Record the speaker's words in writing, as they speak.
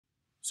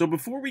So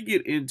before we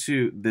get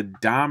into the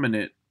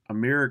dominant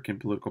American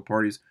political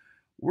parties,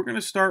 we're going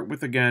to start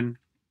with again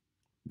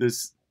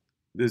this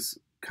this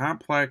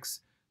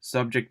complex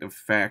subject of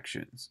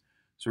factions.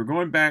 So we're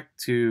going back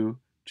to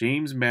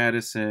James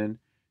Madison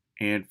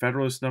and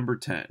Federalist Number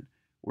 10,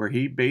 where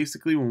he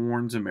basically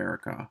warns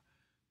America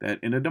that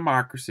in a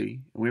democracy,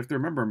 and we have to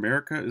remember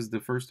America is the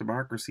first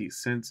democracy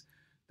since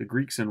the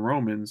Greeks and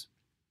Romans,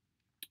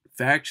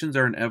 factions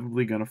are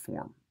inevitably going to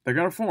form. They're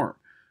going to form.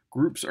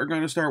 Groups are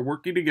going to start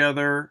working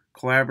together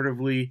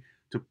collaboratively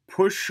to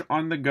push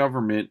on the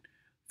government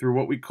through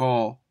what we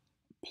call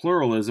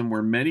pluralism,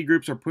 where many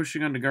groups are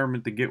pushing on the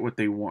government to get what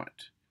they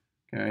want.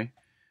 Okay?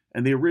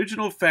 And the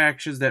original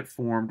factions that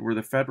formed were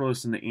the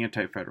Federalists and the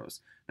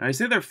Anti-Federalists. Now, I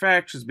say they're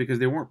factions because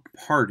they weren't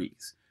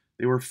parties.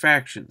 They were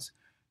factions.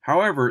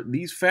 However,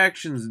 these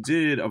factions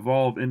did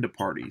evolve into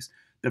parties.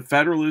 The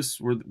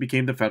Federalists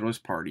became the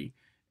Federalist Party,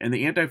 and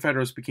the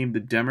Anti-Federalists became the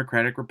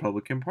Democratic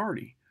Republican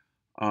Party.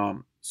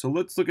 So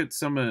let's look at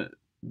some of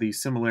the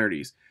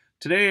similarities.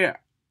 Today,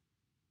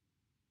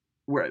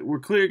 we're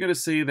clearly going to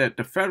say that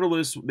the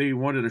Federalists, they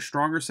wanted a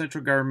stronger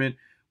central government,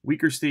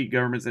 weaker state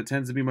governments. That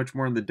tends to be much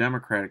more on the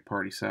Democratic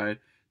Party side.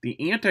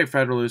 The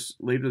Anti-Federalists,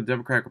 later the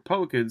Democratic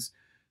Republicans,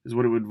 is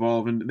what it would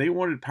evolve, and they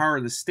wanted power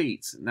in the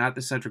states, not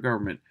the central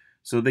government.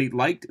 So they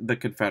liked the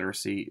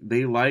Confederacy.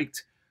 They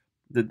liked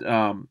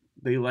the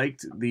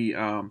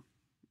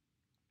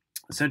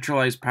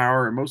centralized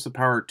power, and most of the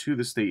power to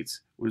the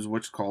states was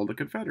what's called a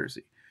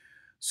Confederacy.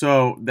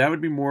 So that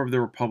would be more of the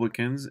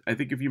Republicans. I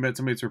think if you met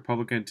somebody that's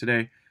Republican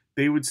today,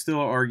 they would still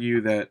argue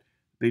that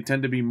they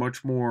tend to be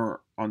much more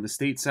on the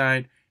state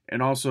side.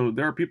 And also,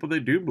 there are people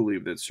that do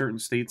believe that certain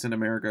states in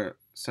America,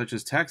 such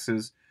as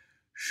Texas,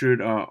 should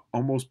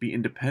almost be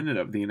independent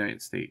of the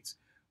United States,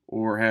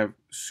 or have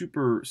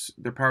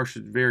their power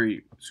should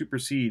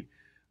supersede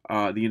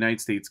the United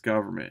States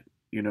government.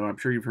 You know, I'm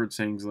sure you've heard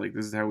sayings like,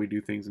 "This is how we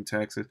do things in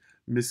Texas."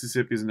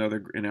 Mississippi is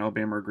another, and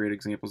Alabama are great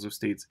examples of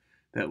states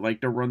that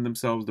like to run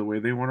themselves the way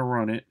they want to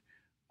run it,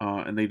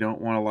 and they don't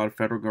want a lot of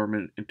federal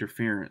government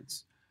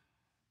interference.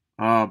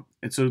 And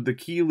so the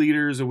key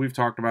leaders that we've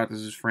talked about, this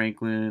is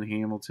Franklin,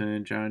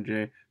 Hamilton, John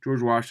Jay.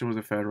 George Washington was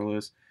a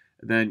Federalist.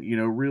 Then,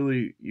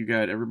 really, you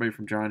got everybody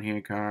from John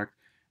Hancock.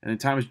 And then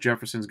Thomas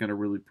Jefferson's going to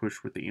really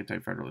push with the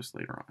Anti-Federalists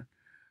later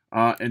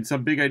on. And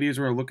some big ideas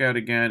we're going to look at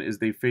again is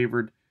they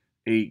favored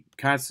a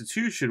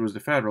constitution was the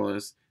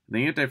Federalists. And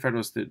the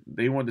Anti-Federalists,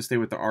 they wanted to stay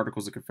with the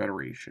Articles of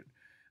Confederation.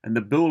 And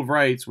the Bill of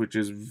Rights, which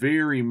is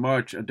very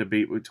much a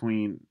debate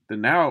between the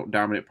now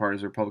dominant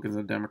parties, Republicans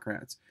and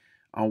Democrats,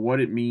 on what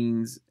it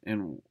means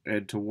and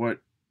to what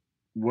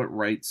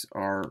rights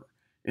are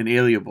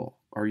inalienable,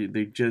 or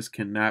they just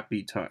cannot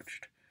be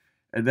touched.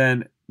 And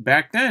then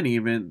back then,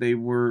 even they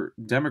were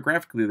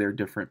demographically they're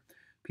different.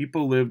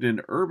 People lived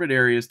in urban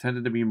areas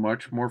tended to be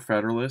much more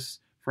Federalist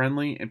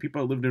friendly, and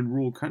people that lived in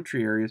rural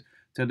country areas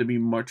tend to be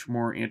much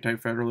more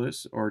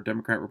Anti-Federalist or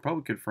Democrat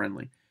Republican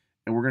friendly.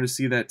 And we're going to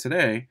see that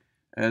today,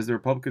 as the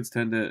Republicans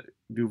tend to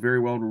do very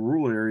well in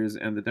rural areas,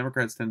 and the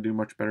Democrats tend to do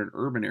much better in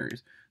urban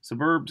areas.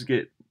 Suburbs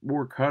get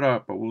more cut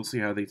up, but we'll see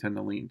how they tend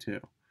to lean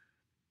too.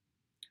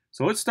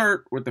 So let's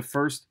start with the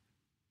first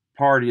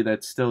party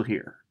that's still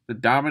here, the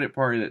dominant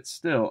party that's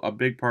still a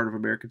big part of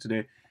America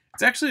today.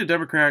 It's actually the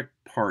Democratic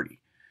Party.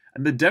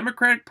 And the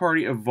Democratic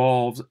Party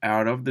evolves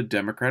out of the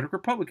Democratic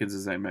Republicans,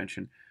 as I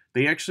mentioned.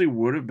 They actually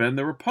would have been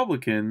the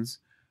Republicans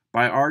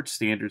by our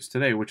standards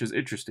today, which is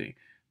interesting.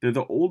 They're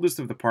the oldest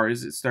of the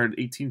parties. It started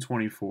in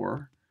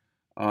 1824.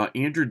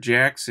 Andrew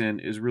Jackson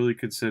is really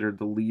considered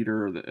the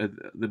leader,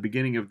 the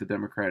beginning of the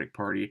Democratic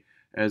Party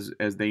as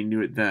they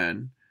knew it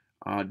then.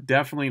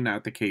 Definitely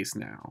not the case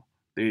now.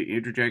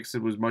 Andrew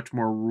Jackson was much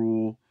more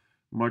rural,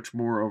 much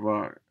more of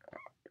a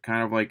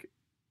kind of like,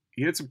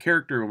 he had some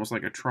character almost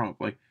like a Trump,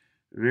 like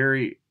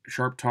very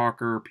sharp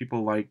talker.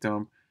 People liked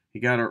him. He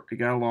got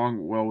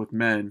along well with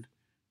men,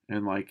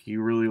 and like he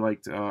really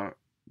liked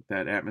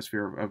that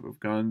atmosphere of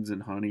guns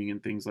and hunting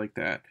and things like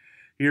that.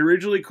 He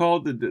originally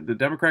called the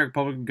Democratic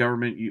Republican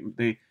government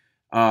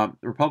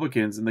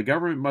Republicans, and the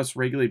government must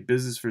regulate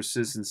business for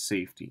citizens'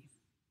 safety.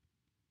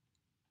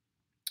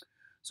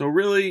 So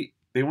really,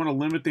 they want to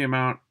limit the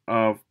amount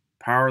of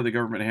power the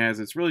government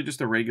has. It's really just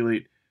to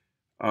regulate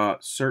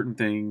certain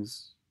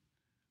things,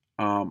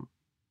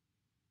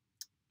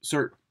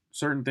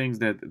 certain things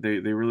that they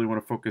really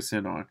want to focus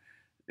in on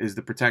is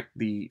to protect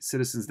the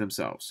citizens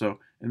themselves. So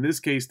in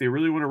this case, they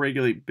really want to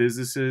regulate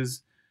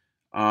businesses.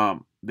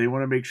 They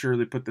want to make sure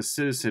they put the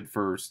citizen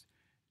first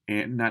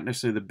and not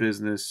necessarily the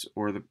business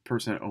or the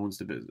person that owns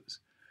the business.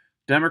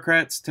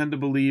 Democrats tend to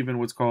believe in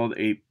what's called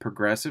a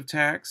progressive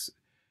tax.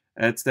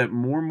 It's that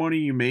more money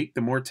you make,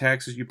 the more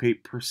taxes you pay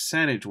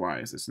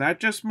percentage-wise. It's not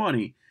just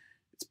money,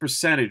 it's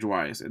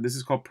percentage-wise. And this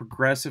is called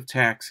progressive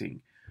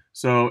taxing.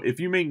 So if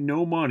you make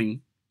no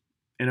money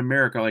in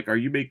America, or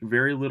you make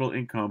very little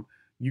income,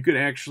 you could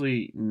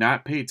actually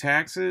not pay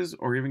taxes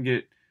or even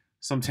get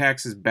some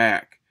taxes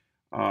back,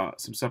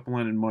 some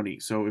supplemented money.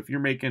 So if you're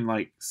making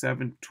like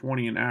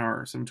 $7.20 an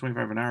hour,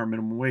 $7.25 an hour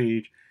minimum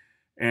wage,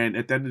 and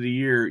at the end of the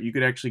year, you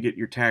could actually get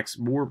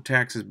more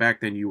taxes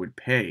back than you would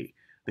pay.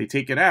 They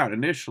take it out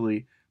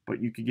initially,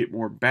 but you could get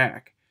more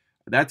back.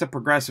 That's a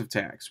progressive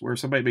tax, where if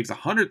somebody makes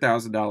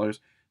 $100,000,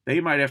 they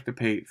might have to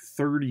pay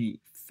 35%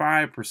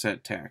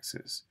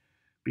 taxes,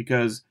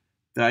 because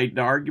the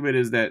argument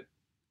is that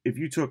if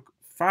you took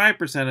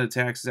 5% of the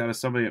taxes out of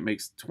somebody that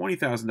makes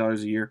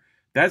 $20,000 a year,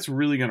 that's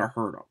really going to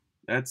hurt them.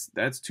 That's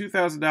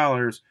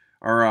 $2,000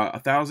 or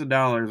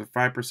 $1,000, or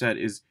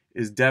 5%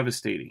 is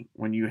devastating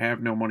when you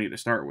have no money to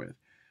start with.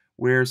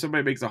 Where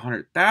somebody makes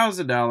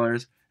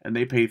 $100,000 and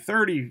they pay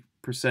 30%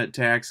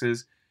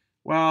 taxes,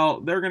 well,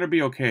 they're going to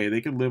be okay.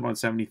 They can live on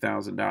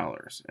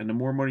 $70,000, and the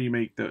more money you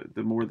make,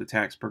 the more the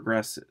tax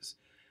progresses.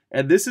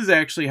 And this is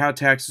actually how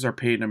taxes are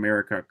paid in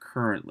America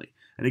currently.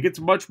 And it gets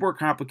much more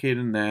complicated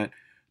than that.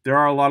 There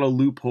are a lot of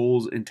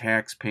loopholes in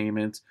tax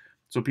payments.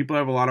 So people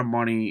have a lot of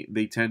money.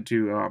 They tend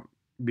to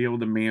be able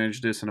to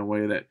manage this in a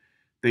way that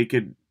they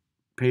could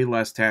pay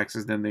less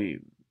taxes than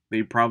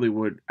they probably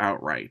would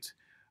outright.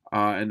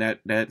 And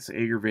that's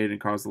aggravated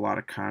and caused a lot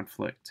of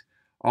conflict.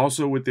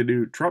 Also, with the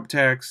new Trump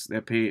tax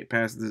that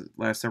passed the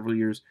last several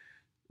years,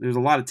 there's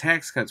a lot of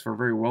tax cuts for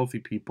very wealthy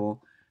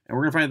people. And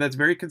we're going to find that's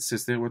very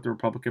consistent with what the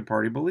Republican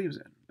Party believes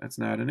in. That's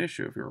not an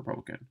issue if you're a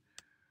Republican.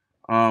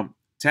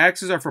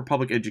 Taxes are for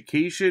public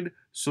education,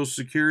 Social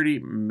Security,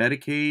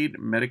 Medicaid,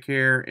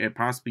 Medicare, and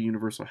possibly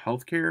universal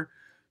health care.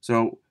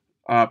 So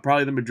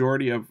probably the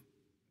majority of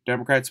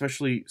Democrats,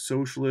 especially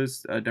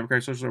socialists,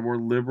 Democratic socialists are more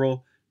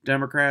liberal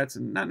Democrats,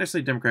 and not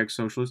necessarily Democratic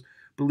socialists,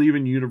 believe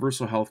in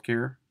universal health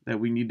care, that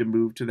we need to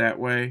move to that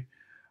way.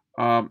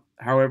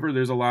 However,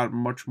 there's a lot of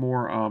much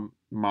more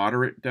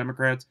moderate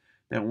Democrats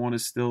that want to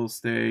still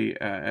stay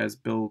as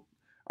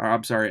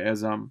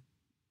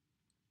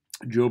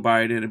Joe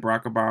Biden and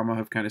Barack Obama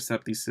have kind of set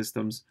up these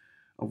systems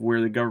of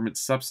where the government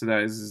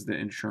subsidizes the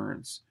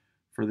insurance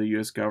for the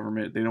U.S.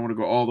 government. They don't want to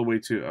go all the way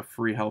to a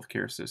free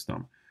healthcare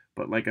system,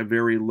 but like a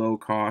very low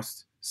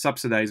cost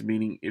subsidized,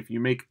 meaning if you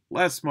make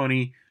less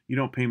money, you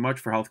don't pay much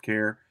for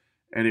healthcare,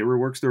 and it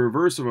works the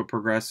reverse of a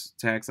progressive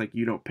tax, like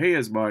you don't pay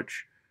as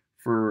much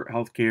for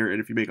healthcare, and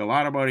if you make a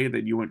lot of money,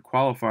 then you wouldn't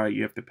qualify.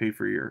 You have to pay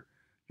for your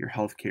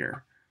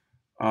healthcare.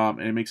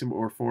 And it makes it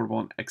more affordable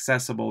and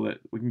accessible, that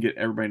we can get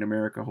everybody in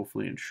America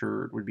hopefully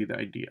insured, would be the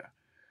idea.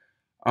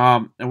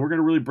 And we're going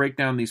to really break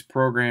down these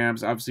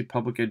programs, obviously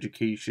public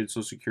education,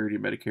 Social Security,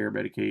 Medicare,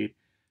 Medicaid,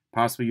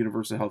 possibly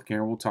universal health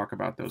care. We'll talk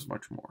about those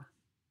much more.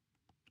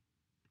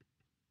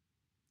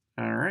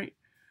 All right.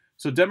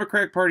 So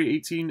Democratic Party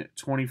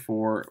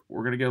 1824,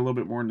 we're going to get a little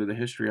bit more into the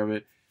history of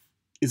it,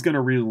 is going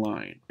to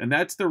realign. And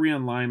that's the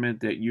realignment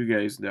that you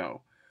guys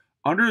know.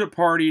 Under the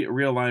party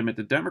realignment,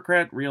 the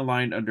Democrat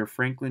realigned under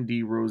Franklin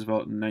D.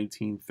 Roosevelt in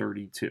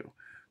 1932.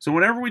 So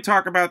whenever we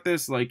talk about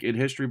this, like in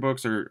history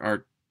books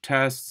or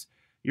tests,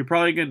 they're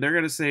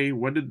going to say,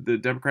 when did the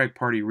Democratic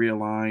Party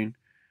realign?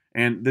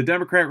 And the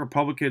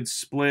Democrat-Republicans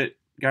split,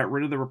 got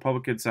rid of the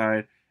Republican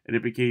side, and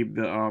it became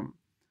the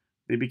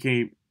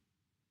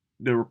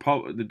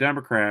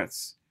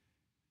Democrats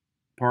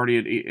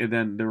party, and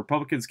then the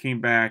Republicans came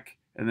back,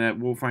 and that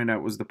we'll find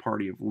out was the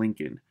party of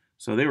Lincoln.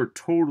 So they were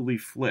totally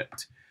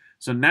flipped.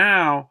 So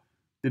now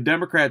the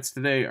Democrats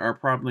today are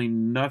probably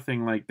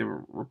nothing like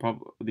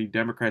the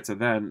Democrats of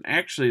then.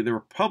 Actually, the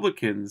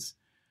Republicans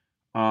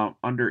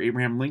under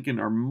Abraham Lincoln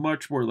are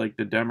much more like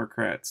the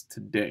Democrats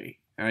today.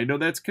 And I know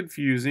that's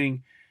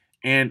confusing.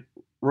 And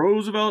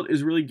Roosevelt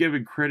is really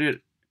given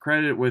credit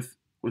with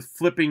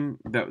flipping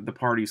the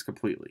parties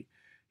completely.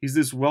 He's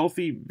this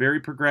wealthy,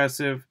 very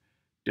progressive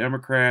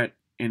Democrat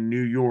in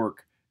New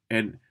York.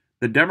 And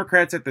the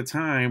Democrats at the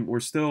time were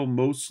still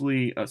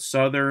mostly a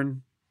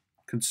Southern,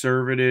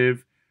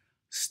 conservative,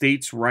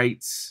 states'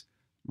 rights,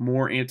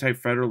 more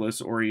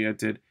anti-federalist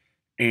oriented,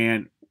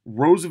 and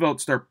Roosevelt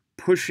started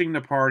pushing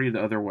the party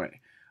the other way.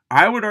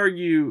 I would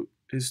argue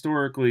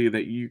historically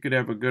that you could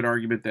have a good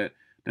argument that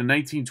the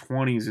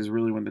 1920s is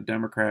really when the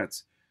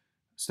Democrats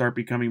start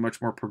becoming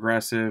much more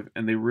progressive,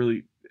 and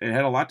it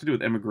had a lot to do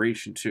with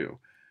immigration too.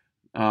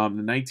 The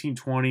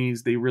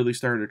 1920s, they really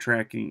started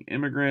attracting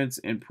immigrants,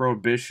 and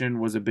prohibition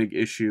was a big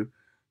issue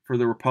for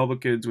the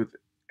Republicans,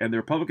 and the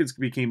Republicans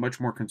became much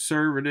more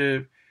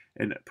conservative,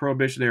 and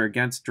prohibition, they're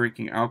against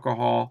drinking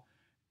alcohol,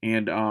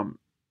 and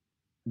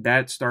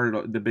that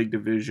started the big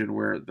division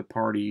where the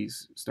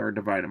parties started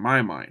dividing, in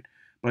my mind.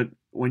 But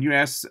when you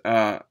ask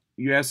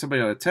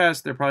somebody on a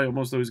test, they're probably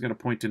almost always going to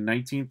point to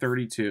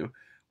 1932,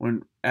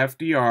 when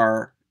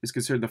FDR is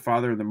considered the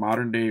father of the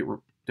modern day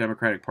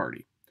Democratic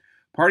Party.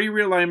 Party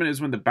realignment is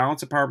when the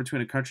balance of power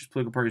between a country's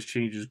political parties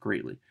changes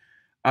greatly.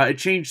 It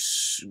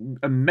changed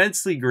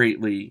immensely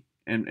greatly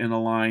and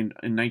aligned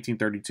in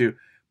 1932,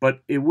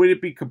 but it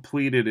wouldn't be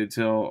completed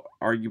until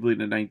arguably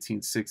the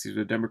 1960s.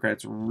 The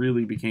Democrats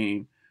really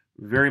became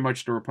very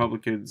much the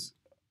Republicans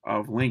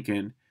of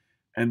Lincoln,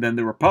 and then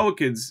the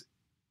Republicans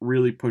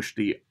really pushed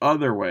the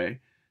other way.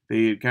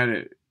 They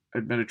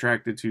had been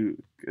attracted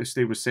to a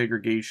state with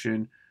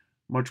segregation,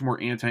 much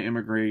more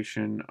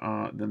anti-immigration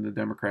than the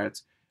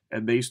Democrats,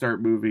 and they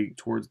start moving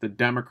towards the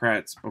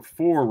Democrats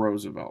before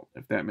Roosevelt,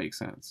 if that makes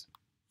sense.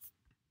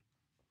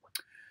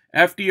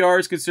 FDR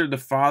is considered the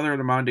father of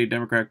the modern day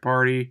Democratic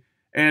Party,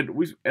 and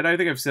I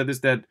think I've said this,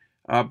 that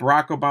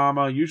Barack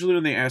Obama, usually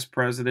when they ask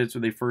presidents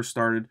when they first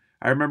started,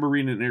 I remember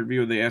reading an interview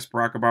where they asked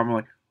Barack Obama,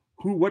 like,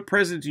 what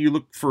president do you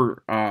look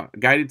for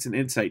guidance and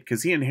insight?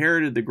 Because he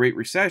inherited the Great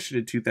Recession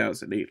in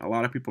 2008. A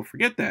lot of people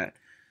forget that.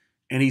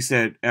 And he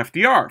said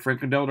FDR,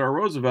 Franklin Delano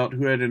Roosevelt,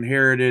 who had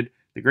inherited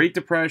the Great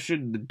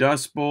Depression, the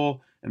Dust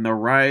Bowl, and the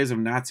rise of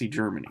Nazi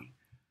Germany.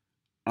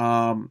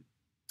 And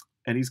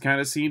he's kind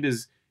of seen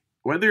as,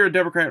 whether you're a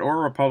Democrat or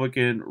a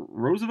Republican,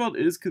 Roosevelt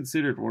is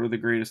considered one of the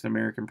greatest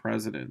American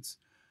presidents.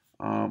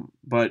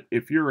 But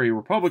if you're a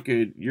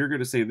Republican, you're going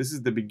to say this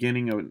is the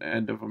beginning of an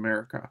end of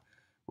America.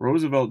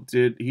 Roosevelt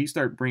he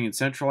started bringing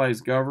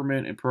centralized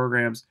government and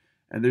programs,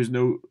 and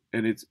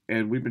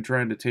we've been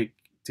trying to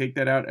take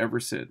that out ever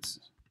since.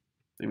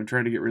 They've been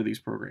trying to get rid of these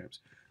programs.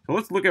 So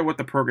let's look at what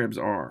the programs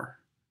are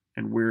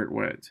and where it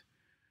went.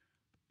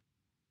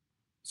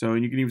 So,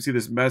 and you can even see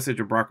this message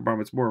of Barack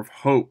Obama. It's more of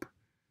hope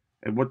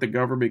and what the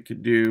government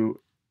can do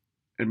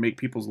and make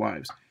people's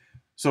lives.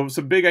 So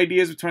some big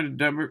ideas behind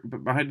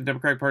the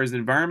Democratic Party is the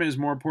environment is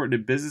more important to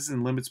business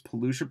and limits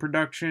pollution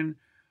production.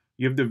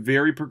 You have the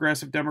very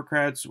progressive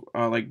Democrats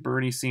like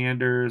Bernie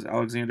Sanders,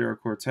 Alexandria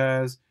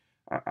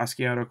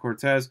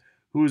Ocasio-Cortez,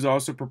 who has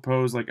also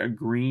proposed like a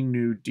Green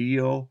New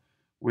Deal,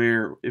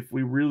 where if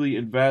we really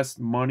invest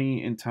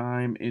money and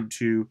time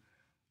into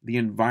the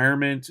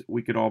environment,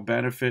 we could all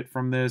benefit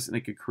from this, and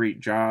it could create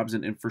jobs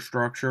and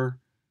infrastructure.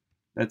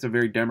 That's a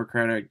very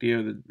Democratic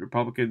idea. The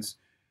Republicans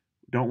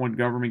don't want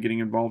government getting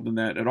involved in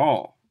that at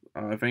all.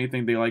 If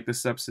anything, they like the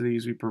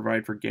subsidies we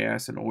provide for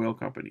gas and oil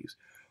companies.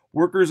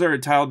 Workers are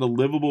entitled to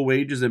livable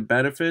wages and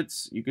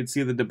benefits. You can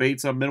see the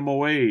debates on minimum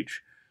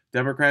wage.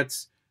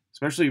 Democrats,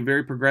 especially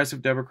very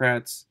progressive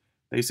Democrats,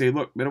 they say,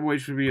 look, minimum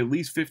wage should be at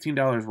least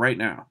 $15 right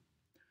now.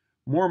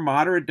 More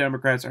moderate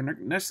Democrats are not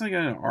necessarily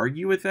going to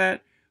argue with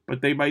that,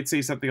 but they might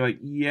say something like,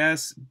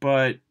 yes,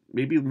 but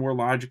maybe more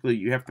logically,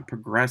 you have to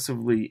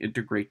progressively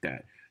integrate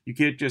that. You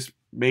can't just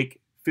make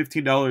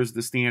 $15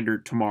 the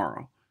standard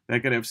tomorrow.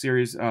 That could have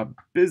serious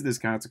business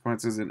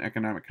consequences and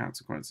economic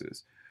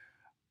consequences.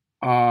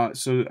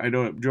 So I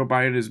know Joe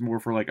Biden is more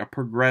for like a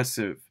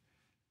progressive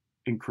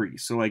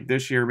increase. So like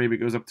this year, maybe it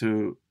goes up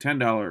to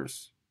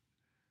 $10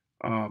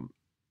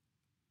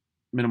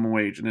 minimum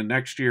wage, and then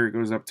next year it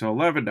goes up to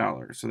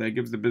 $11. So that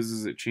gives the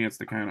business a chance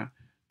to kind of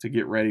to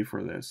get ready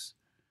for this.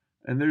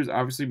 And there's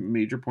obviously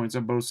major points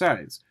on both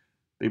sides.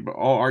 They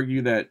all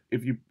argue that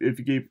if you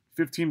gave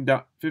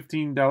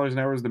 $15 an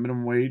hour as the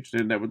minimum wage,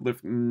 then that would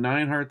lift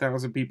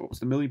 900,000 people,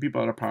 it's a million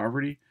people out of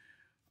poverty,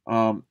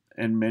 and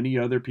many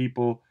other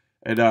people.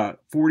 And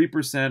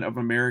 40% of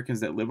Americans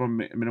that live on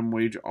minimum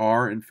wage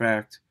are, in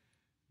fact,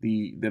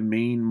 the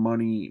main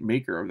money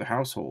maker of the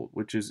household,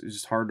 which is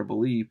just hard to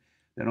believe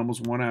that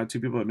almost 1 out of 2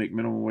 people that make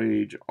minimum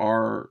wage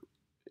are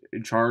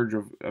in charge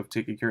of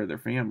taking care of their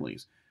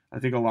families. I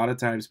think a lot of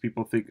times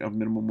people think of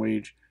minimum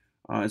wage,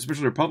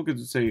 especially Republicans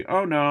would say,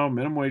 oh no,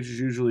 minimum wage is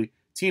usually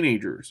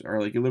teenagers,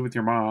 or like you live with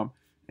your mom,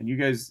 and you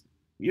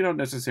don't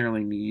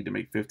necessarily need to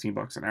make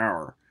 $15 an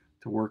hour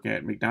to work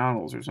at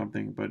McDonald's or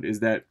something, but is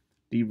that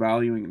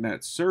devaluing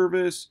that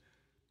service?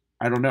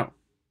 I don't know.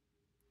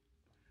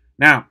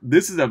 Now,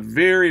 this is a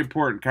very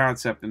important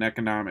concept in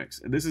economics,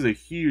 and this is a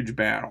huge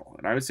battle.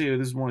 And I would say that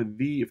this is one of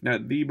the, if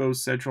not the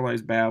most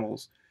centralized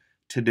battles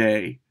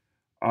today.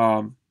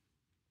 And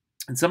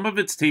some of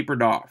it's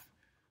tapered off,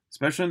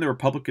 especially on the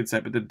Republican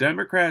side. But the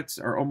Democrats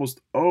are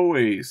almost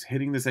always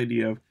hitting this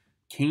idea of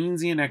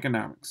Keynesian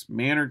economics,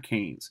 Maynard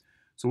Keynes.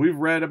 So we've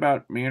read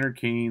about Maynard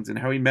Keynes and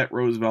how he met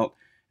Roosevelt.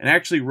 And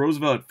actually,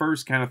 Roosevelt at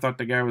first kind of thought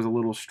the guy was a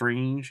little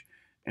strange,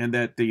 and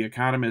that the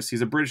economist,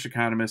 he's a British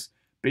economist,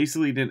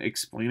 basically didn't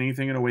explain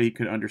anything in a way he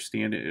could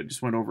understand it. It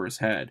just went over his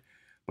head.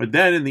 But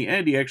then in the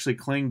end, he actually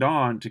clinged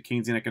on to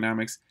Keynesian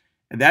economics,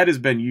 and that has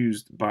been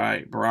used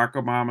by Barack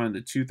Obama in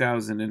the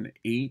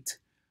 2008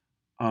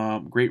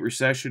 Great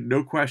Recession,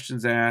 no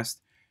questions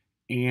asked.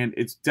 And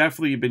it's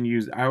definitely been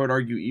used, I would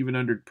argue, even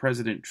under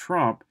President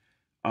Trump,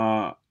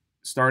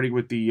 starting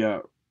with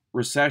the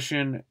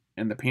recession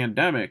and the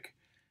pandemic.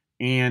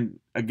 And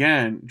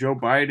again, Joe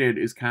Biden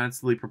is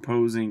constantly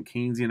proposing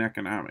Keynesian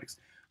economics.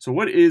 So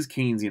what is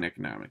Keynesian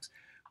economics?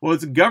 Well,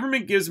 it's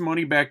government gives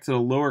money back to the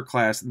lower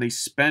class and they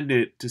spend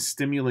it to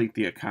stimulate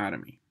the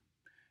economy.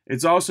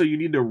 It's also, you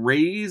need to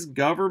raise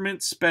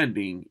government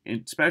spending,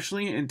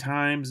 especially in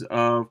times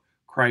of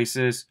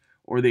crisis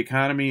or the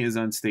economy is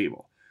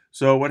unstable.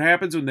 So what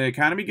happens when the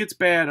economy gets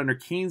bad under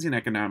Keynesian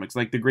economics,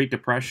 like the Great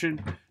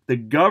Depression, the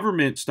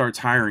government starts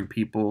hiring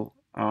people,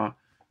 are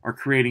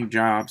creating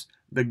jobs.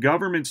 The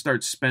government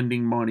starts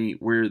spending money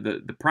where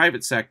the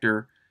private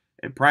sector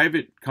and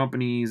private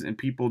companies and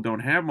people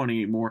don't have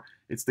money anymore.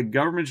 It's the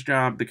government's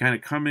job to kind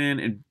of come in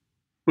and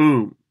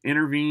boom,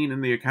 intervene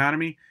in the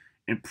economy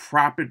and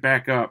prop it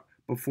back up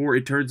before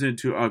it turns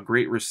into a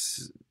Great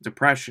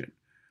Depression.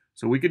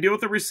 So we could deal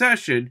with a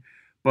recession,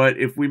 but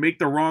if we make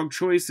the wrong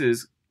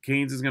choices,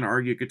 Keynes is going to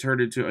argue it could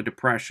turn into a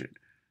depression.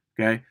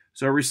 Okay,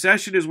 so a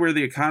recession is where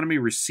the economy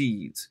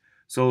recedes.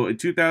 So in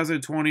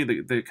 2020,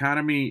 the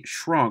economy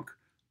shrunk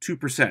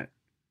 2%.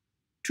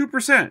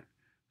 2%.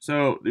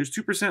 So there's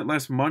 2%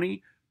 less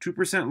money,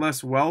 2%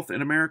 less wealth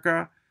in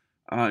America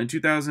in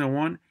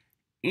 2001,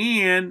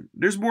 and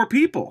there's more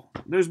people.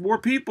 There's more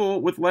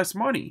people with less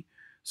money.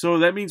 So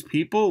that means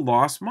people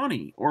lost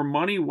money, or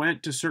money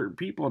went to certain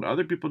people and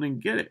other people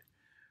didn't get it.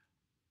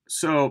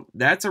 So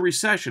that's a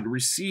recession,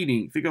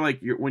 receding. Think of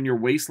like when your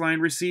waistline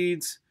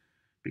recedes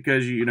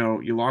because you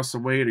lost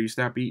some weight or you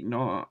stopped eating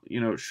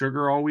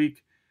sugar all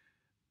week.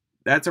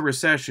 That's a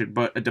recession.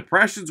 But a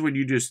depression is when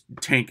you just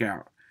tank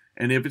out.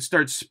 And if it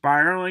starts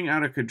spiraling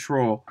out of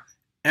control,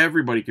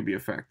 everybody can be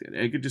affected.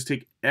 It could just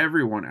take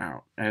everyone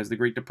out, as the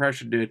Great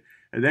Depression did.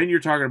 And then you're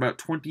talking about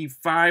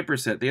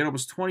 25%. They had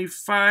almost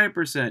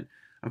 25%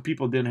 of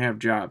people didn't have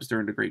jobs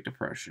during the Great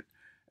Depression,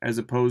 as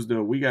opposed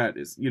to we got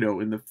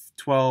in the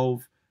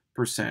 12%,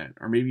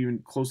 or maybe even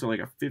close to like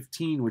a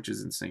 15, which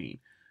is insane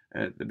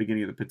at the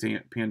beginning of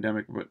the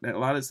pandemic. But a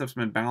lot of stuff's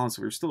been balanced.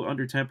 We're still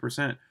under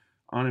 10%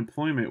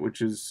 unemployment,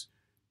 which is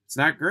it's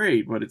not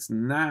great, but it's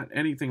not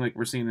anything like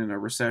we're seeing in a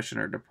recession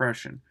or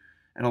depression.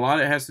 And a lot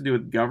of it has to do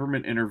with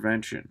government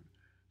intervention.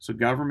 So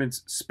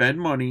governments spend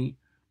money,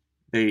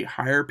 they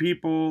hire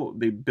people,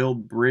 they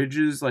build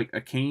bridges. Like a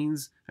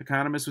Keynes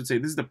economist would say,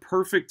 this is the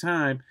perfect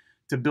time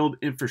to build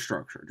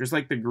infrastructure, just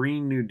like the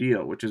Green New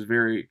Deal, which is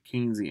very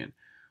Keynesian.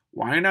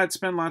 Why not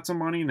spend lots of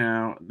money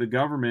now, the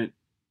government,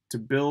 to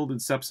build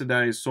and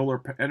subsidize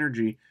solar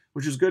energy,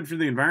 which is good for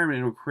the environment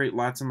and will create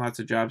lots and lots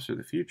of jobs for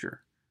the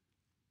future.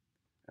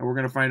 And we're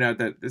going to find out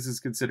that this is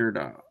considered,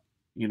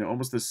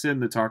 almost a sin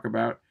to talk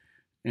about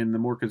in the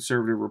more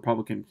conservative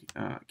Republican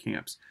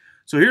camps.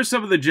 So here's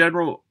some of the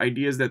general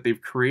ideas that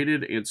they've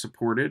created and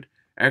supported.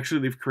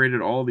 Actually, they've created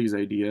all these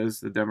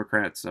ideas, the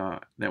Democrats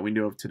that we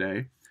know of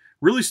today.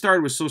 Really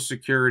started with Social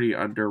Security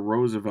under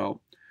Roosevelt,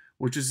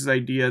 which is this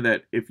idea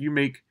that if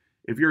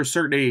you're a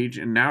certain age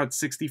and now it's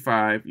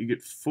 65, you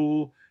get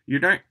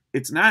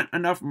it's not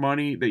enough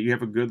money that you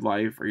have a good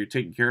life or you're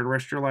taking care of the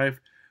rest of your life,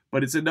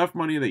 but it's enough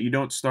money that you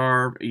don't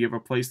starve, you have a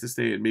place to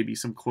stay, and maybe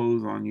some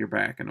clothes on your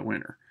back in the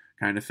winter,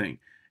 kind of thing.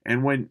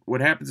 And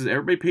what happens is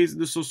everybody pays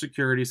into Social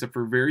Security except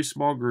for very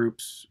small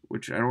groups,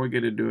 which I don't want to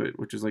get into it,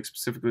 which is like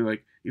specifically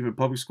like even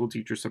public school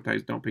teachers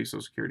sometimes don't pay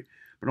Social Security.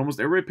 But almost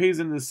everybody pays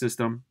into the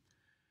system,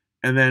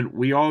 and then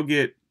we all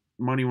get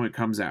money when it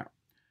comes out.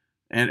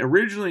 And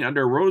originally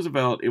under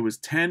Roosevelt, it was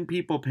 10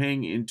 people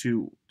paying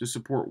into to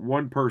support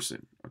one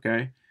person,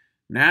 okay?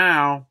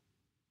 Now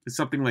it's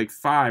something like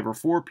 5 or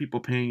 4 people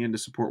paying in to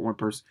support one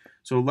person.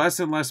 So less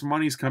and less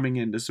money's coming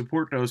in to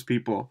support those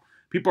people.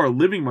 People are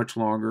living much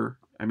longer.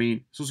 I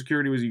mean, Social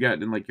Security was you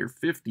got in like your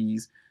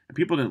 50s, and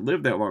people didn't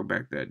live that long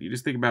back then. You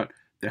just think about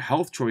the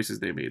health choices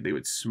they made. They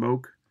would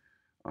smoke,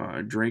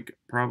 drink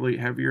probably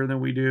heavier than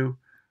we do.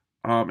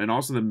 And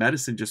also the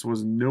medicine just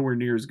was nowhere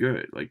near as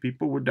good. Like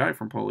people would die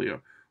from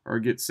polio or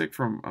get sick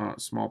from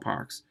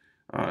smallpox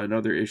and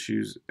other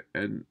issues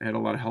and had a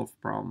lot of health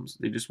problems.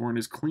 They just weren't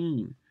as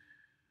clean.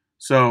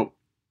 So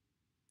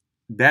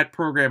that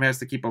program has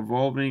to keep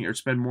evolving or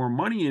spend more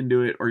money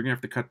into it, or you're going to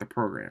have to cut the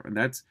program. And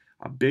that's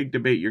a big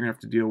debate you're going to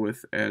have to deal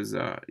with as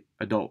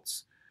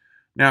adults.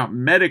 Now,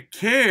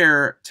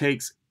 Medicare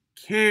takes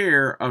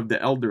care of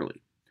the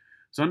elderly.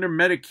 So under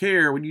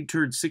Medicare, when you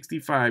turn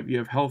 65, you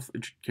have health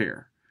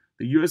care.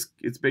 The U.S.,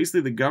 it's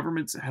basically the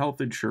government's health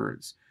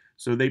insurance.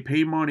 So they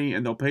pay money,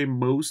 and they'll pay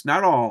most,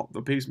 not all,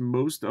 they'll pay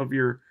most of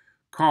your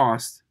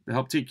costs to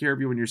help take care of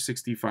you when you're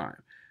 65.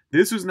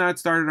 This was not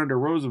started under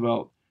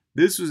Roosevelt.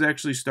 This was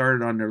actually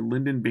started under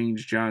Lyndon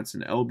Baines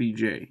Johnson,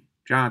 LBJ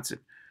Johnson,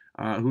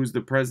 who's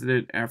the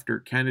president after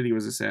Kennedy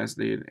was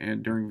assassinated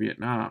and during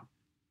Vietnam.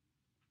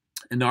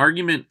 And the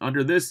argument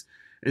under this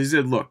is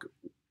that, look,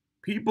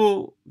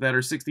 people that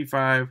are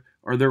 65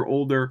 or they're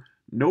older,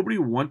 nobody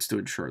wants to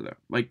insure them.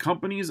 Like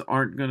companies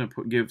aren't going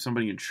to give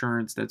somebody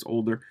insurance that's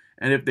older.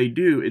 And if they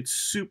do, it's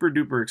super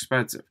duper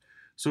expensive.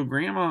 So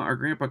grandma or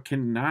grandpa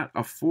cannot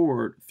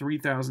afford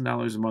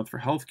 $3,000 a month for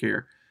health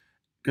care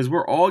because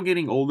we're all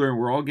getting older and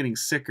we're all getting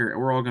sicker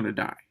and we're all going to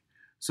die.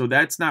 So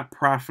that's not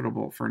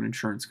profitable for an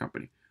insurance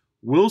company.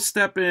 We'll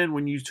step in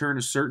when you turn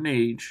a certain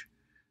age.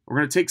 We're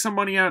going to take some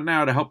money out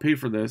now to help pay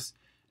for this,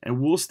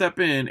 and we'll step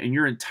in and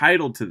you're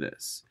entitled to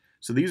this.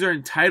 So these are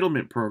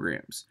entitlement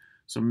programs.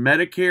 So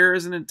Medicare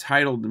is an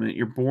entitlement.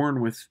 You're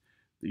born with,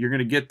 you're going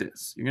to get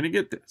this. You're going to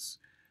get this.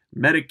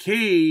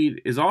 Medicaid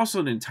is also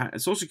an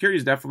entitlement. Social Security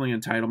is definitely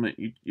an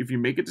entitlement. If you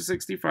make it to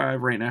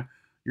 65 right now,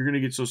 you're going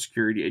to get Social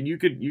Security. And you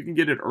can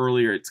get it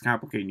earlier. It's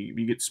complicated.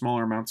 You get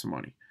smaller amounts of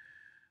money.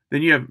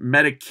 Then you have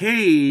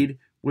Medicaid,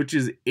 which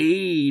is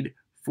aid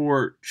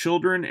for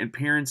children and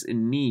parents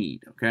in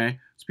need. Okay?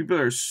 So people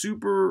that are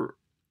super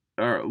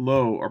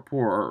low or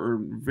poor or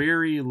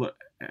very low,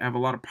 have a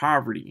lot of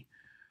poverty.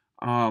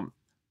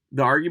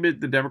 The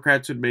argument the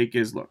Democrats would make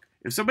is, look,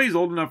 if somebody's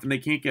old enough and they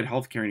can't get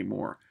health care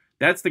anymore,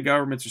 that's the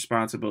government's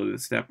responsibility to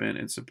step in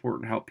and support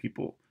and help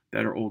people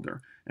that are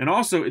older. And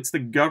also, it's the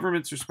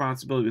government's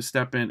responsibility to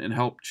step in and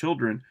help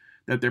children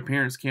that their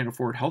parents can't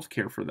afford health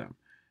care for them,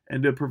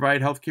 and to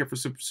provide health care for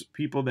some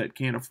people that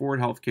can't afford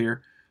health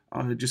care,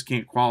 that just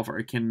can't qualify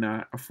or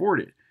cannot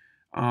afford it.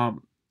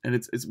 and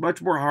it's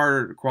much more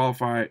harder to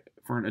qualify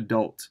for an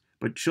adult.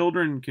 But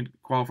children can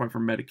qualify for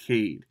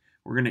Medicaid.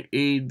 We're going to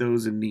aid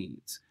those in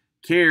needs.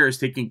 CARE is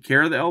taking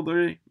care of the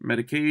elderly.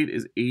 Medicaid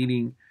is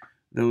aiding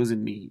those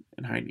in need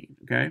and high need.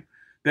 Okay.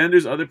 Then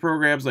there's other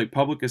programs like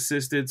public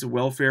assistance,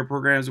 welfare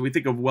programs. When we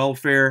think of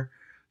welfare,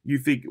 you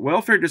think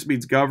welfare just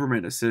means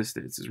government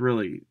assistance. It's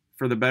really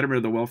for the betterment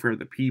of the welfare of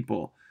the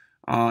people.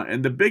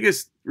 And the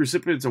biggest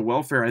recipients of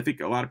welfare, I think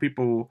a lot of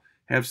people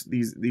have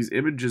these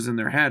images in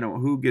their head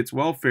on who gets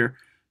welfare.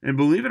 And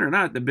believe it or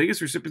not, the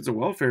biggest recipients of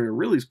welfare are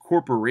really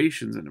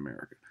corporations in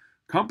America.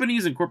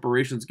 Companies and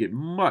corporations get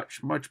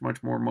much, much,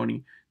 much more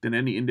money than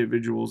any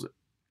individuals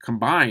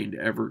combined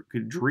ever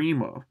could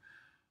dream of.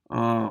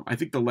 I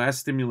think the last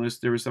stimulus,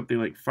 there was something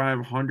like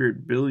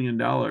 $500 billion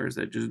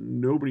that just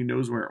nobody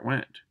knows where it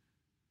went.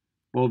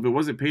 Well, if it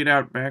wasn't paid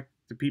out back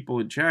to people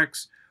in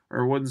checks, or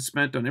it wasn't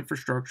spent on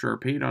infrastructure or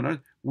paid on us,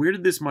 where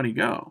did this money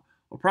go?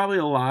 Well, probably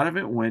a lot of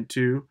it went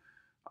to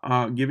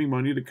giving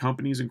money to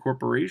companies and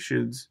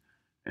corporations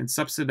and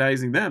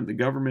subsidizing them. The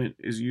government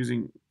is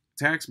using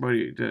tax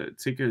money to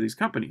take care of these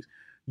companies.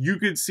 You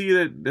could see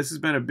that this has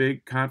been a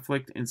big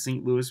conflict in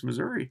St. Louis,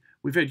 Missouri.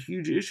 We've had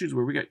huge issues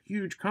where we got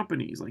huge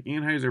companies like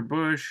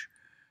Anheuser-Busch,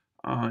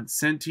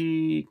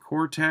 Senti,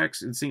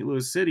 Cortex in St.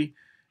 Louis City,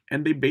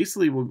 and they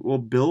basically will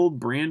build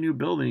brand new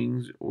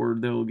buildings, or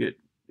they'll get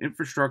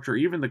infrastructure.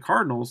 Even the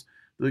Cardinals,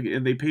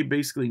 and they pay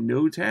basically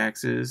no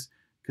taxes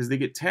because they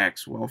get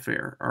tax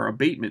welfare or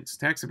abatements,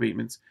 tax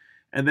abatements.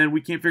 And then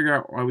we can't figure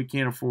out why we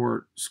can't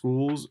afford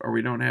schools or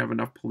we don't have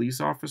enough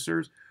police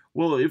officers.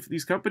 Well, if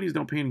these companies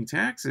don't pay any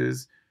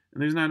taxes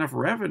and there's not enough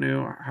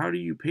revenue, how do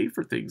you pay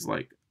for things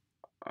like,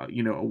 a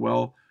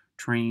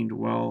well-trained,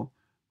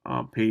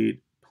 well-paid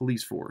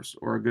police force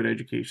or a good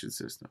education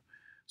system?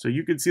 So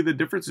you can see the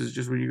differences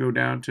just when you go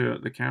down to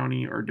the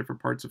county or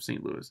different parts of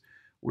St. Louis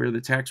where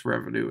the tax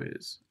revenue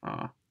is,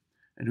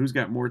 and who's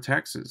got more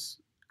taxes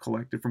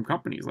collected from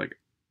companies. Like,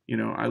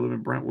 I live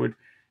in Brentwood,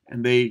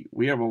 and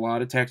we have a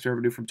lot of tax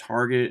revenue from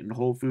Target and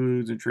Whole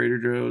Foods and Trader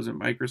Joe's and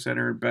Micro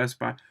Center and Best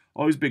Buy,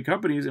 all these big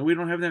companies, and we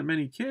don't have that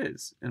many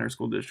kids in our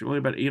school district, only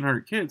about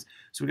 800 kids.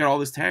 So we got all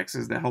these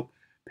taxes that help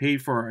pay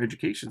for our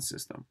education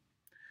system.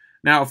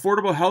 Now,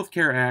 Affordable Health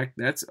Care Act,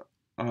 that's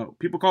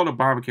people call it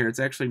Obamacare. It's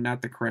actually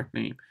not the correct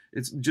name.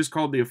 It's just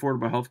called the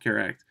Affordable Health Care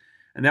Act.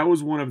 And that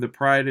was one of the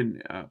pride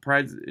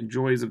and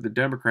joys of the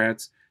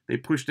Democrats. They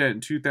pushed that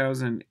in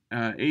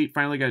 2008,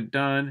 finally got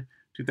done.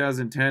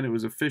 2010, it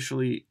was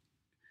officially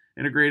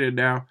integrated.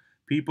 Now,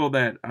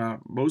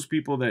 most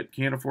people that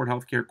can't afford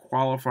health care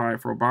qualify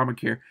for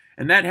Obamacare,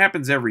 and that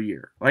happens every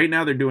year. Right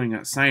now, they're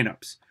doing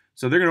sign-ups.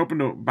 So they're going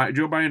to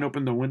Joe Biden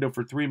opened the window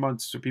for 3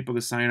 months for people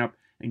to sign up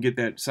and get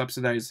that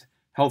subsidized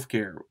health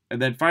care.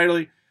 And then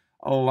finally,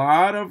 a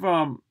lot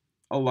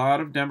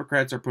of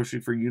Democrats are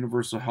pushing for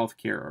universal health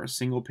care or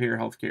single-payer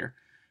health care,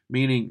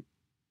 meaning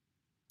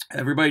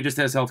everybody just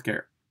has health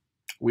care.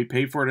 We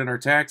pay for it in our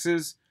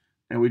taxes,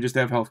 and we just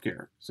have health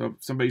care. So if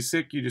somebody's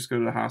sick, you just go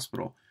to the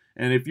hospital.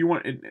 And if you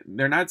want,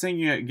 they're not saying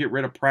you get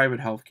rid of private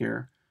health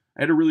care.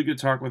 I had a really good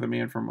talk with a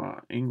man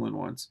from England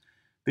once.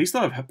 They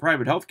still have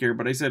private health care,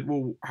 but I said,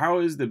 well, how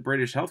is the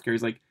British health care?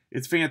 He's like,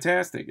 it's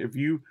fantastic. If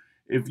you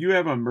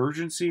have an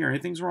emergency or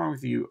anything's wrong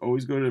with you,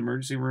 always go to the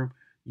emergency room,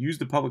 use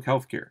the public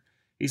health care.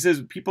 He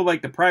says people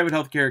like the private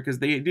health care because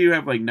they do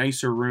have like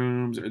nicer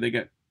rooms, or they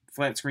got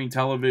flat screen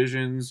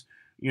televisions,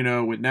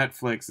 with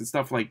Netflix and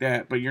stuff like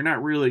that. But you're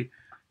not really,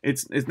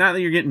 it's not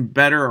that you're getting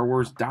better or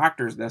worse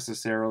doctors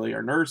necessarily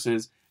or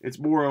nurses. It's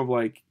more of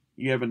like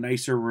you have a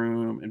nicer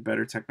room and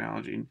better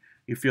technology, and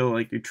you feel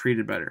like you're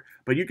treated better.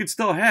 But you could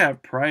still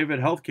have private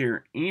health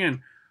care and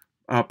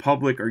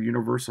public or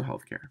universal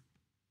health care.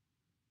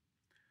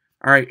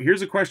 All right,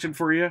 here's a question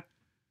for you.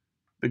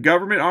 The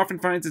government often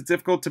finds it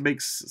difficult to make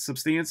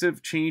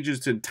substantive changes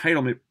to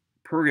entitlement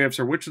programs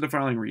for which of the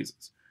following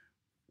reasons?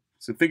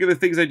 So think of the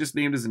things I just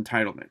named as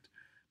entitlement.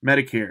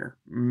 Medicare,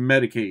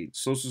 Medicaid,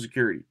 Social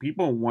Security.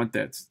 People want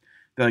that.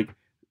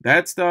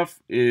 That stuff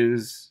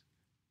is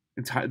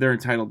they're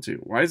entitled to.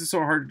 Why is it so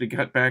hard to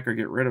cut back or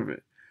get rid of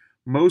it?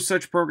 Most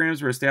such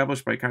programs were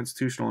established by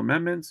constitutional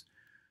amendments.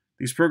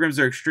 These programs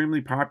are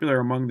extremely popular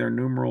among their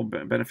numerous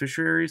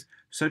beneficiaries.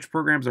 Such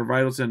programs are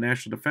vital to the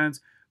national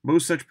defense.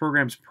 Most such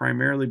programs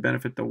primarily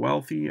benefit the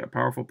wealthy, a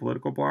powerful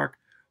political bloc.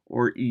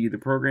 Or E, the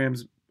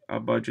program's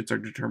budgets are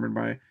determined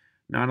by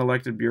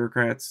non-elected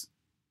bureaucrats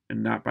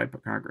and not by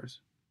Congress.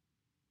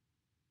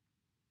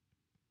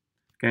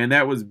 Okay, and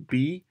that was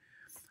B.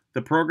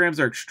 The programs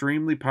are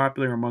extremely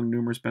popular among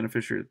numerous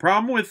beneficiaries. The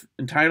problem with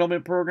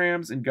entitlement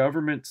programs and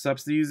government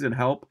subsidies and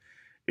help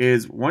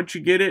is once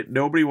you get it,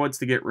 nobody wants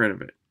to get rid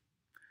of it.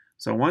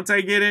 So once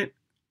I get it,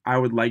 I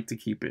would like to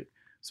keep it.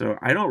 So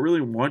I don't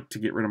really want to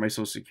get rid of my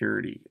Social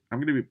Security. I'm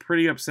going to be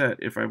pretty upset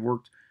if I've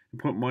worked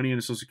and put money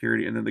into Social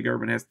Security and then the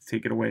government has to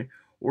take it away.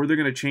 Or they're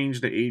going to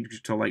change the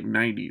age to like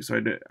 90, so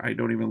I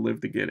don't even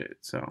live to get it.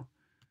 So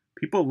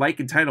people like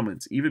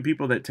entitlements, even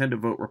people that tend to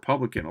vote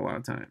Republican a lot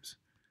of times.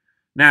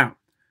 Now,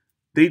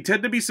 they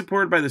tend to be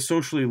supported by the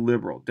socially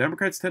liberal.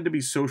 Democrats tend to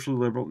be socially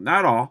liberal.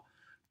 Not all,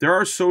 There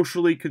are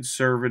socially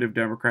conservative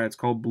Democrats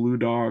called Blue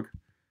Dog.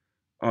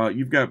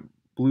 You've got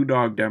Blue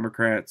Dog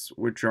Democrats,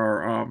 which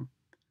are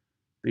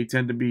they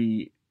tend to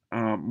be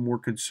more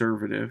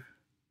conservative.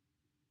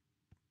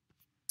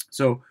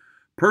 So,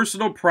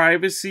 personal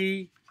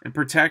privacy and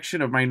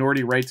protection of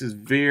minority rights is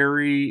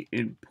very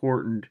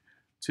important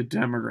to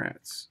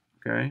Democrats.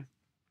 Okay,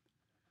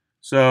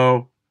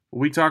 so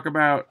we talk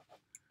about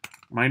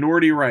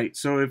minority rights.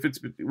 So if it's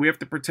we have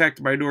to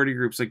protect minority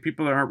groups like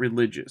people that aren't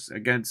religious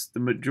against the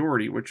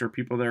majority, which are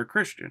people that are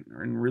Christian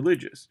or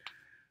religious.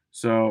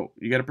 So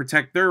you got to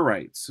protect their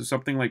rights. So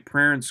something like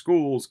prayer in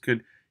schools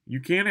you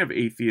can't have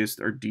atheist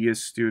or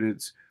deist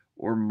students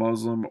or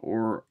Muslim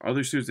or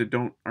other students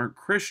that aren't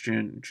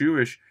Christian,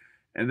 Jewish,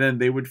 and then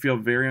they would feel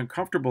very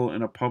uncomfortable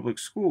in a public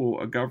school,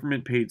 a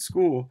government paid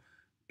school,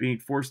 being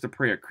forced to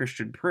pray a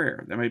Christian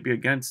prayer. That might be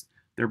against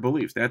their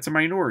beliefs. That's a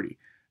minority.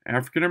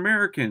 African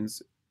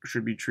Americans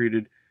should be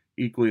treated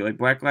equally. Like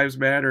Black Lives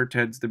Matter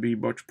tends to be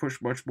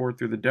pushed much more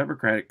through the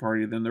Democratic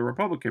Party than the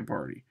Republican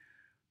Party,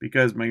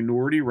 because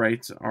minority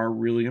rights are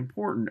really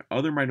important.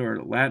 Other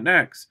minority,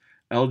 Latinx,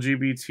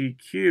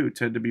 LGBTQ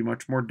tend to be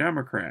much more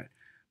Democrat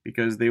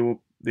because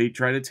they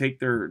try to take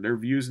their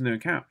views into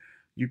account.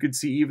 You could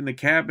see even the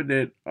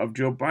cabinet of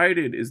Joe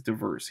Biden is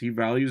diverse. He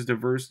values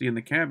diversity in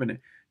the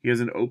cabinet. He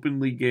has an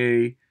openly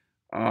gay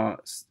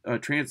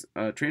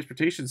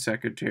transportation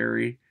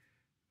secretary.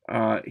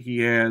 He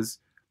has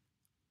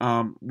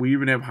we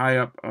even have high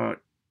up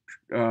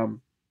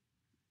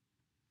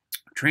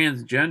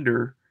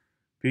transgender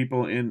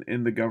people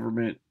in the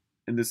government,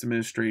 in this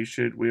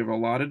administration. We have a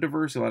lot of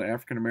diversity, a lot of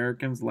African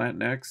Americans,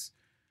 Latinx.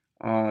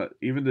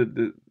 Even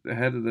the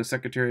head of the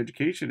Secretary of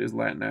Education is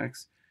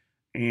Latinx.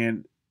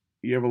 And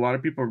you have a lot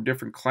of people of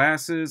different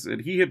classes.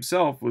 And he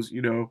himself was,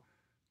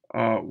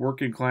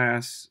 working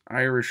class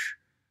Irish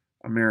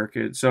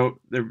American. So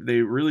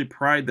they really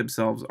pride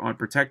themselves on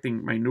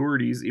protecting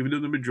minorities, even though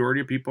the majority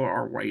of people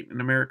are white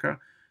in America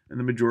and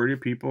the majority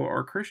of people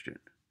are Christian.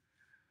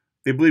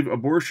 They believe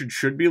abortion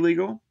should be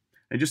legal.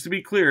 And just to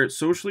be clear,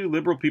 socially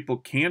liberal people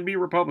can be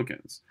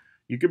Republicans.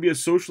 You could be a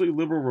socially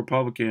liberal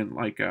Republican,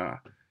 like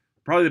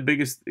probably the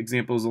biggest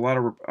example is a lot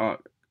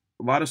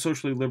of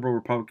socially liberal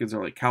Republicans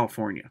are like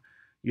California.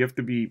 You have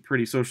to be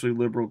pretty socially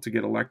liberal to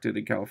get elected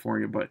in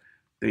California, but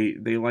they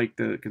like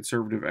the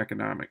conservative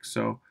economics.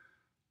 So,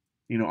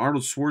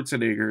 Arnold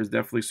Schwarzenegger is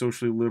definitely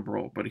socially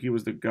liberal, but he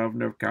was the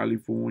governor of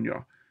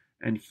California,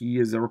 and he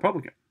is a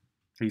Republican.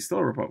 He's still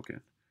a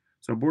Republican.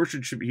 So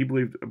he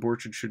believed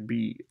abortion should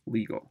be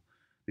legal.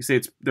 They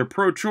say they're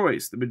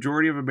pro-choice. The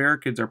majority of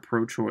Americans are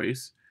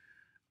pro-choice.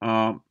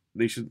 They're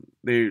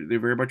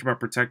very much about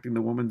protecting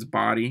the woman's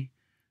body.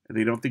 And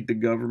they don't think the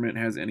government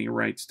has any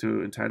rights to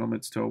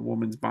entitlements to a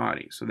woman's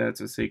body. So that's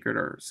a sacred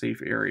or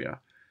safe area.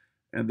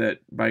 And that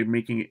by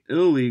making it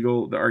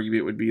illegal, the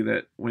argument would be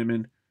that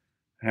women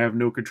have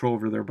no control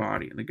over their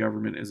body and the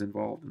government is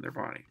involved in their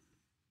body.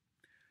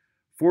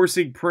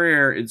 Forcing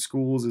prayer in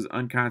schools is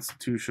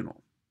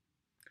unconstitutional.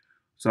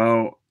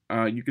 So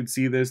you can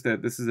see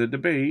that this is a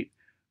debate,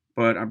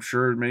 but I'm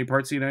sure in many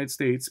parts of the United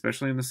States,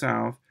 especially in the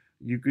South,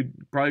 you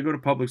could probably go to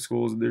public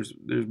schools and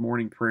there's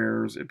morning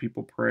prayers and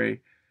people pray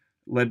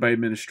led by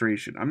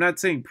administration. I'm not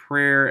saying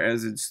prayer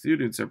as in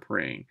students are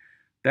praying.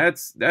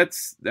 That's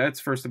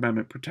First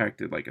Amendment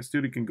protected. Like a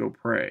student can go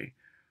pray.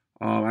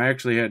 I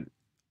actually had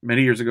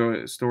many years ago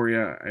a story.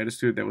 I had a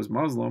student that was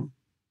Muslim,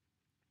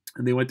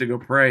 and they went to go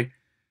pray,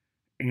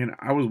 and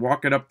I was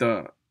walking up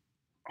the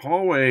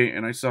hallway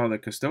and I saw the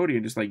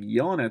custodian just like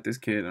yelling at this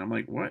kid, and I'm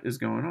like, what is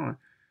going on?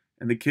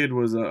 And the kid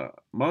was a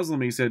Muslim.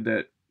 He said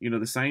that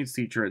the science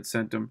teacher had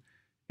sent him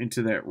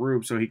into that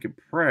room so he could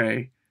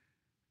pray,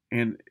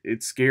 and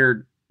it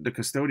scared the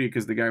custodian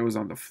because the guy was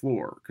on the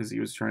floor because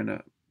he was trying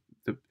to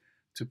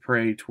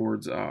pray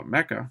towards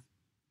Mecca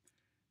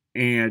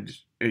and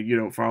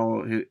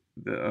follow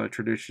the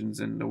traditions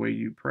and the way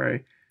you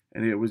pray.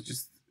 And it was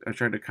just, I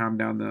tried to calm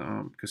down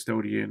the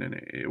custodian, and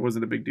it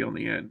wasn't a big deal in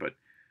the end, but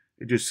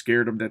it just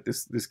scared him that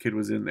this kid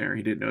was in there.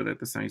 He didn't know that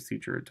the science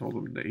teacher had told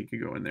him that he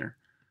could go in there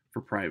for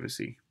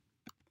privacy.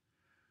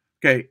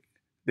 Okay,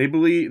 they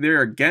believe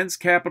they're against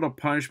capital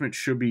punishment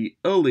should be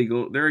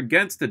illegal. They're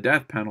against the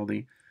death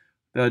penalty.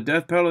 The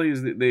death penalty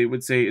they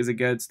would say is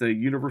against the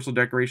Universal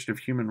Declaration of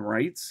Human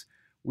Rights.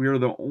 We are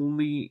the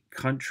only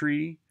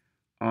country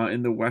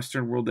in the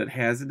Western world that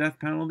has a death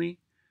penalty.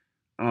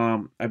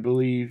 I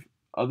believe,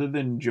 other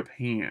than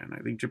Japan.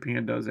 I think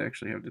Japan does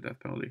actually have the death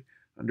penalty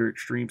under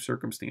extreme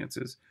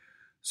circumstances.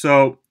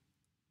 So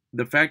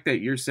the fact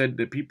that you're said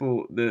that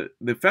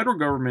the federal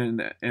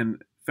government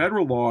and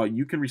federal law,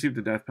 you can receive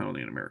the death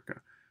penalty in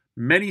America.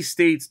 Many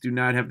states do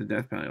not have the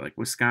death penalty, like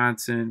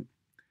Wisconsin.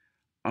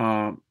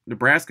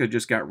 Nebraska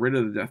just got rid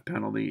of the death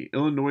penalty.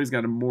 Illinois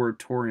got a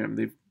moratorium.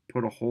 They've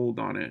put a hold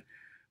on it.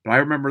 But I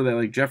remember that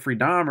like Jeffrey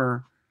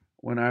Dahmer,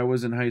 when I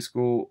was in high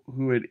school,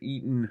 who had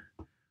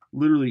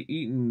literally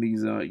eaten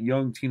these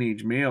young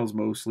teenage males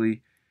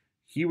mostly,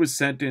 he was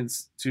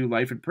sentenced to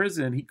life in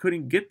prison. He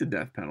couldn't get the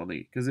death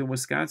penalty because in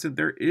Wisconsin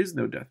there is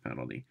no death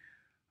penalty.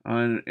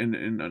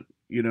 And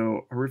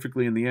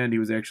horrifically in the end, he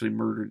was actually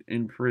murdered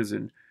in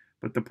prison.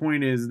 But the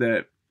point is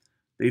that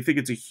they think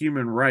it's a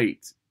human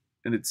right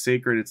and it's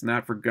sacred. It's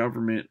not for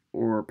government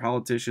or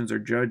politicians or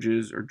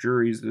judges or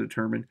juries to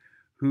determine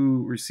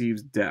who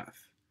receives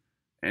death.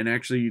 And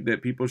actually,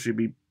 that people should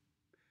be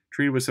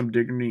treated with some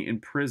dignity in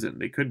prison.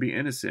 They could be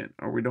innocent,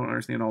 or we don't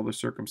understand all the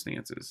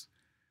circumstances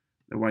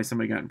of why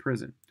somebody got in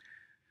prison.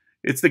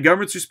 It's the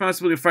government's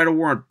responsibility to fight a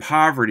war on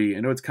poverty. I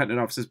know it's cutting it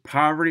off. It says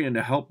poverty and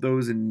to help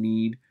those in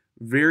need.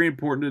 Very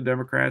important to the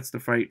Democrats to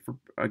fight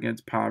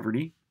against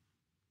poverty.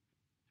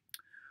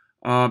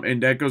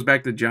 And that goes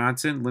back to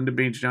Johnson, Lyndon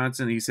Baines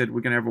Johnson. He said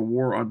we're going to have a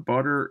war on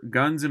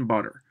guns and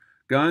butter.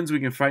 Guns, we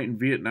can fight in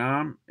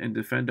Vietnam and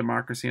defend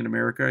democracy in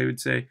America, I would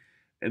say.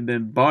 And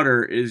then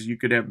butter is you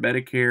could have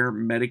Medicare,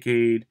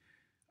 Medicaid,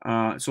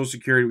 Social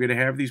Security. We're going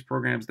to have these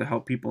programs to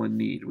help people in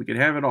need. We could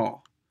have it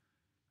all,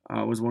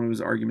 was one of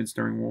his arguments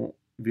during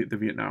the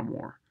Vietnam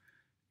War.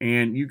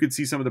 And you could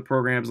see some of the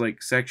programs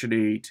like Section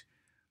 8,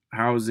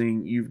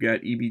 housing. You've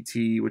got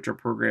EBT, which are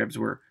programs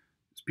where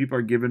people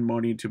are given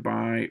money to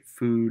buy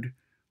food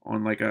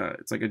on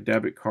it's like a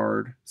debit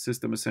card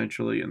system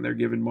essentially, and they're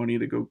given money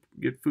to go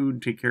get food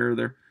and take care of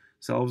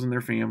themselves and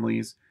their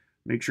families,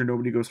 make sure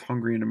nobody goes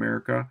hungry in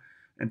America.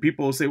 And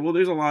people will say, well,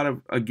 there's a lot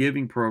of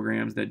giving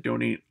programs that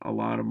donate a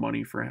lot of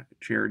money for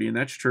charity, and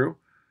that's true.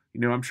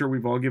 I'm sure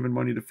we've all given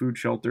money to food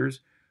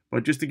shelters,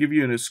 but just to give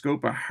you a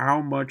scope of how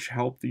much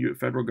help the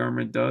federal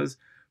government does,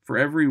 for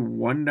every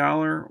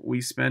 $1 we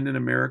spend in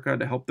America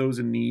to help those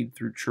in need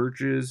through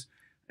churches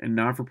and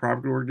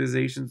not-for-profit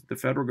organizations, the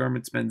federal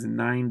government spends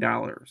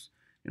 $9.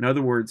 In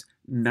other words,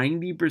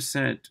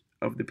 90%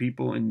 of the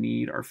people in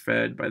need are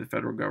fed by the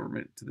federal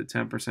government to the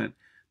 10%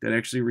 that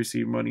actually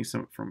receive money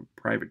from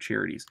private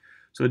charities.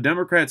 So the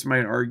Democrats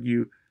might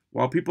argue,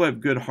 while people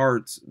have good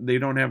hearts, they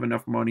don't have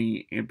enough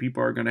money, and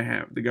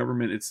the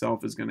government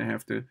itself is going to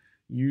have to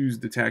use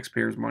the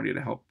taxpayers' money to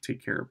help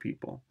take care of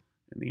people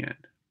in the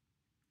end.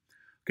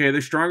 Okay,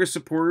 the strongest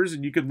supporters,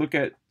 and you could look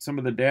at some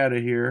of the data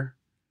here.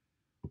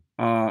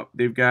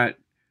 They've got,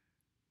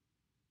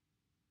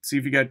 see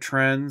if you got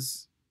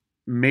trends.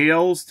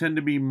 Males tend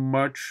to be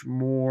much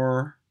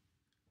more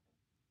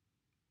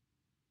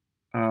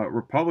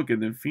Republican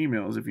than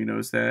females, if you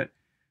notice that.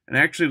 And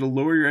actually, the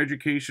lower your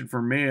education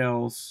for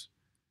males,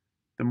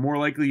 the more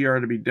likely you are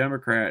to be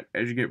Democrat.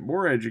 As you get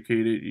more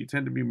educated, you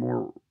tend to be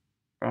more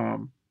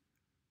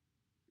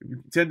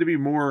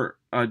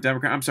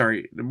Democrat. I'm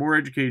sorry. The more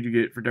educated you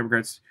get for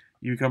Democrats,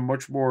 you become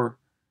much more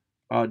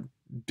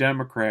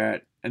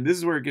Democrat. And this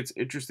is where it gets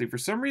interesting. For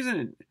some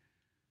reason,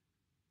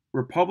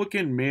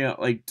 Republican male,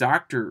 like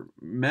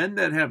men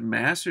that have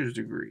master's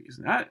degrees,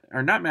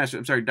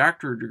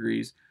 doctorate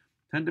degrees,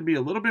 tend to be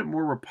a little bit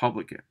more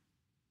Republican.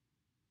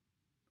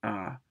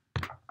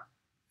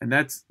 And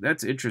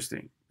that's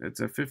interesting. That's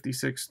a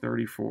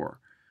 56-34.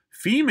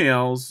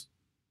 Females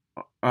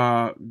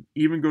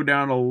even go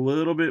down a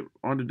little bit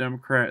on the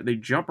Democrat. They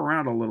jump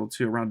around a little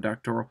too around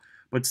doctoral,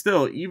 but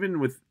still, even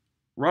with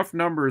rough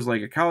numbers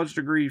like a college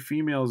degree,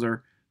 females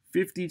are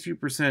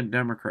 52%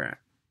 Democrat.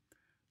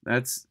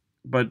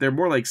 But they're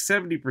more like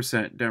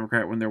 70%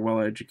 Democrat when they're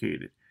well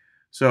educated.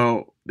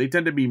 So they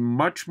tend to be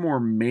much more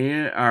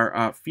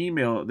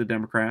female, the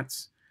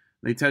Democrats.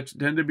 They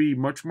tend to be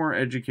much more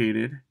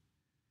educated,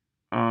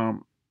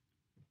 but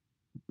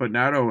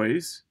not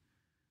always.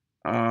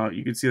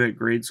 You can see that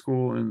grade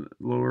school and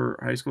lower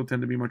high school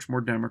tend to be much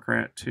more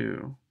Democrat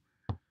too.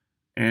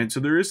 And so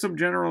there is some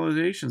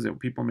generalizations that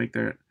people make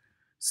there.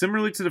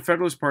 Similarly to the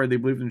Federalist Party, they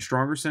believed in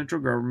stronger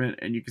central government,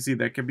 and you can see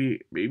that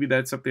maybe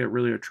that's something that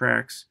really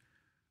attracts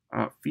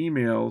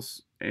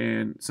females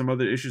and some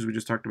other issues we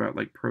just talked about,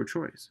 like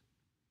pro-choice.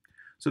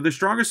 So the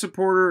strongest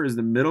supporter is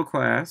the middle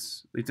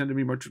class.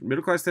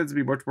 Middle class tends to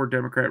be much more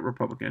Democrat,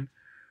 Republican.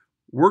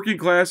 Working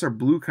class are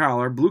blue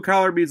collar. Blue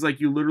collar means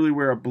like you literally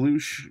wear a blue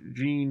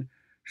jean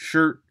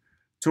shirt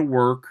to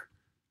work.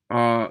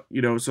 So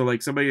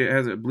like somebody that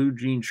has a blue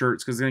jean shirt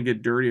because it's going to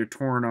get dirty or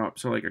torn up.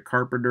 So like a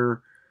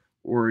carpenter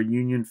or a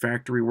union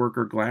factory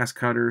worker, glass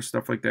cutters,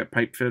 stuff like that,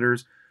 pipe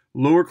fitters.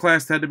 Lower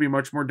class tend to be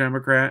much more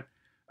Democrat.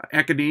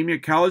 Academia,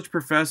 college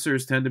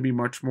professors tend to be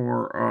much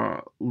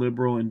more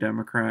liberal and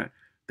Democrat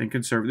than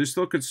conservative. There's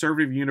still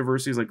conservative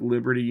universities like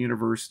Liberty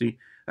University.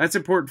 That's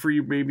important for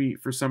you, maybe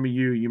for some of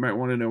you. You might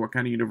want to know what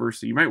kind of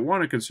university. You might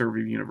want a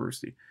conservative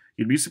university.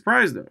 You'd be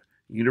surprised though.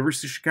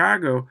 University of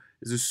Chicago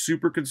is a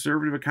super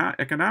conservative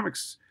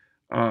economics,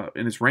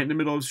 and it's right in the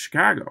middle of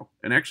Chicago.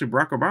 And actually,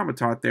 Barack Obama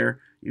taught there,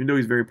 even though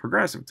he's very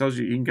progressive. It tells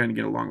you he can kind of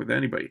get along with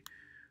anybody.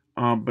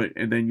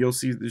 And then you'll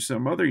see there's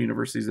some other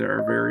universities that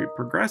are very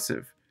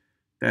progressive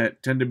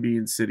that tend to be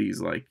in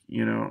cities like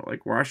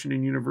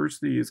Washington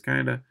University is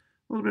kind of a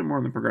little bit more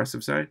on the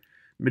progressive side.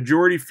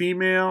 Majority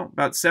female,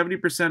 about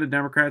 70% of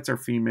Democrats are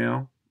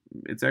female.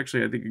 It's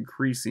actually, I think,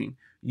 increasing.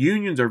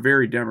 Unions are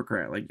very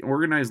Democrat, like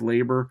organized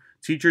labor,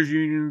 teachers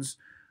unions.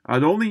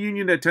 The only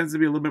union that tends to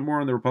be a little bit more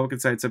on the Republican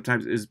side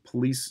sometimes is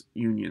police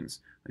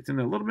unions. They tend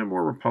to be a little bit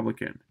more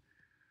Republican.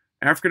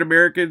 African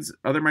Americans,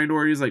 other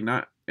minorities like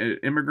not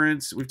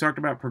immigrants, we've talked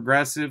about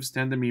progressives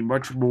tend to be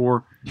much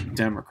more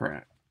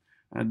Democrat.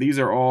 These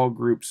are all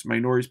groups,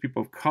 minorities,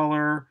 people of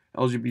color,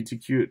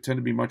 LGBTQ tend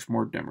to be much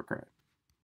more Democrat.